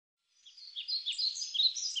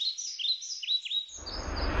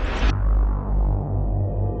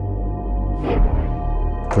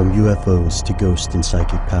From UFOs to ghost and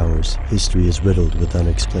psychic powers, history is riddled with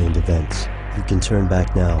unexplained events. You can turn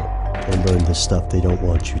back now and learn the stuff they don't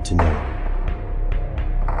want you to know.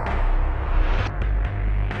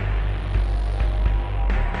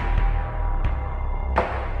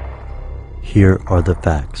 Here are the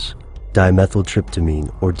facts.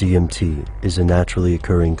 Dimethyltryptamine, or DMT, is a naturally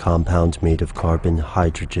occurring compound made of carbon,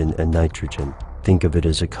 hydrogen, and nitrogen. Think of it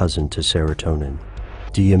as a cousin to serotonin.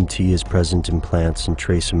 DMT is present in plants and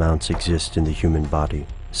trace amounts exist in the human body.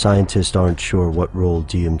 Scientists aren't sure what role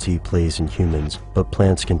DMT plays in humans, but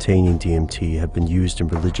plants containing DMT have been used in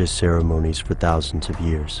religious ceremonies for thousands of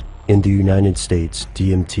years. In the United States,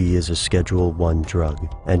 DMT is a Schedule I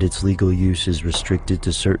drug, and its legal use is restricted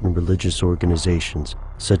to certain religious organizations,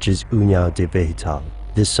 such as União de Vegetal.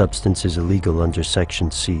 This substance is illegal under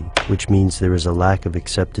Section C, which means there is a lack of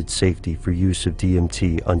accepted safety for use of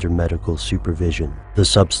DMT under medical supervision. The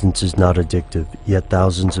substance is not addictive, yet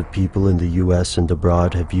thousands of people in the US and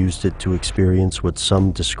abroad have used it to experience what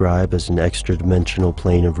some describe as an extra-dimensional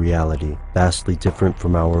plane of reality, vastly different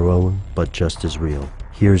from our own, but just as real.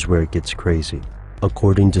 Here's where it gets crazy.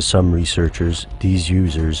 According to some researchers, these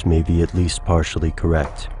users may be at least partially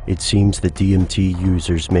correct. It seems that DMT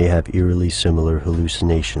users may have eerily similar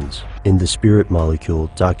hallucinations. In The Spirit Molecule,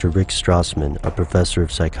 Dr. Rick Strassman, a professor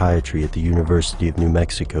of psychiatry at the University of New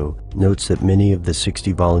Mexico, notes that many of the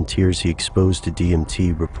 60 volunteers he exposed to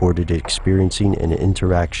DMT reported experiencing an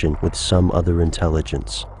interaction with some other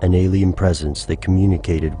intelligence, an alien presence that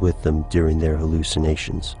communicated with them during their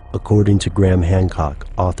hallucinations. According to Graham Hancock,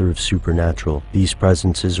 author of Supernatural, these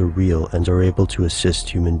presences are real and are able to assist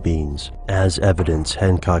human beings. As evidence,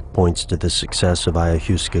 Hancock points to the success of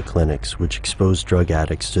Ayahuasca clinics, which expose drug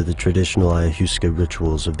addicts to the traditional Ayahuasca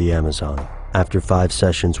rituals of the Amazon. After 5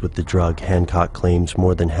 sessions with the drug, Hancock claims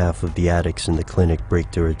more than half of the addicts in the clinic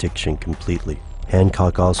break their addiction completely.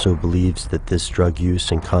 Hancock also believes that this drug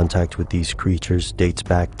use and contact with these creatures dates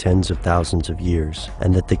back tens of thousands of years,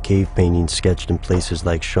 and that the cave paintings sketched in places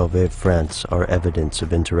like Chauvet, France, are evidence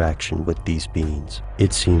of interaction with these beings.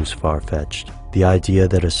 It seems far-fetched. The idea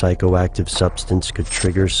that a psychoactive substance could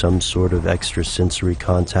trigger some sort of extrasensory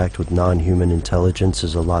contact with non-human intelligence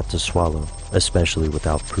is a lot to swallow, especially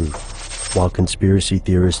without proof. While conspiracy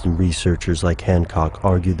theorists and researchers like Hancock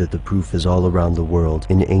argue that the proof is all around the world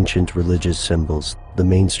in ancient religious symbols, the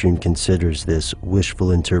mainstream considers this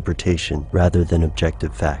wishful interpretation rather than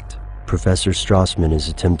objective fact. Professor Strassman is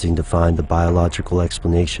attempting to find the biological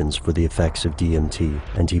explanations for the effects of DMT,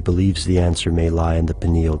 and he believes the answer may lie in the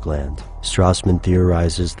pineal gland. Strassman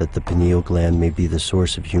theorizes that the pineal gland may be the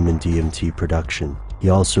source of human DMT production. He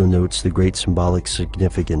also notes the great symbolic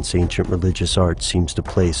significance ancient religious art seems to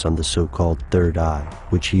place on the so-called third eye,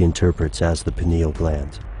 which he interprets as the pineal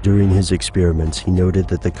gland. During his experiments, he noted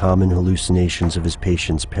that the common hallucinations of his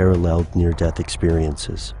patients paralleled near-death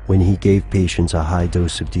experiences. When he gave patients a high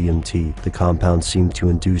dose of DMT, the compound seemed to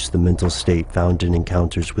induce the mental state found in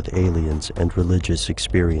encounters with aliens and religious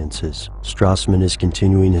experiences. Strassman is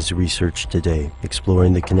continuing his research today,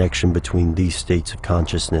 exploring the connection between these states of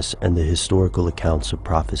consciousness and the historical accounts of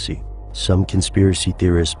prophecy. Some conspiracy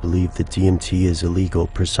theorists believe that DMT is illegal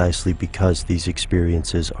precisely because these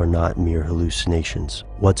experiences are not mere hallucinations.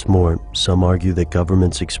 What's more, some argue that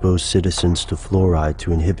governments expose citizens to fluoride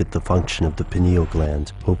to inhibit the function of the pineal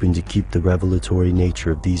gland, hoping to keep the revelatory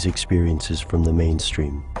nature of these experiences from the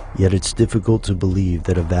mainstream. Yet it's difficult to believe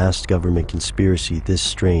that a vast government conspiracy this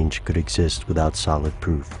strange could exist without solid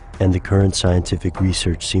proof. And the current scientific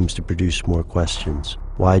research seems to produce more questions.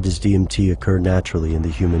 Why does DMT occur naturally in the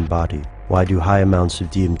human body? Why do high amounts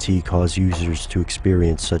of DMT cause users to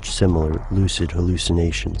experience such similar lucid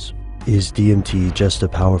hallucinations? Is DMT just a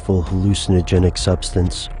powerful hallucinogenic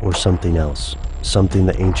substance or something else? Something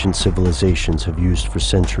that ancient civilizations have used for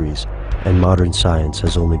centuries and modern science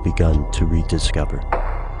has only begun to rediscover.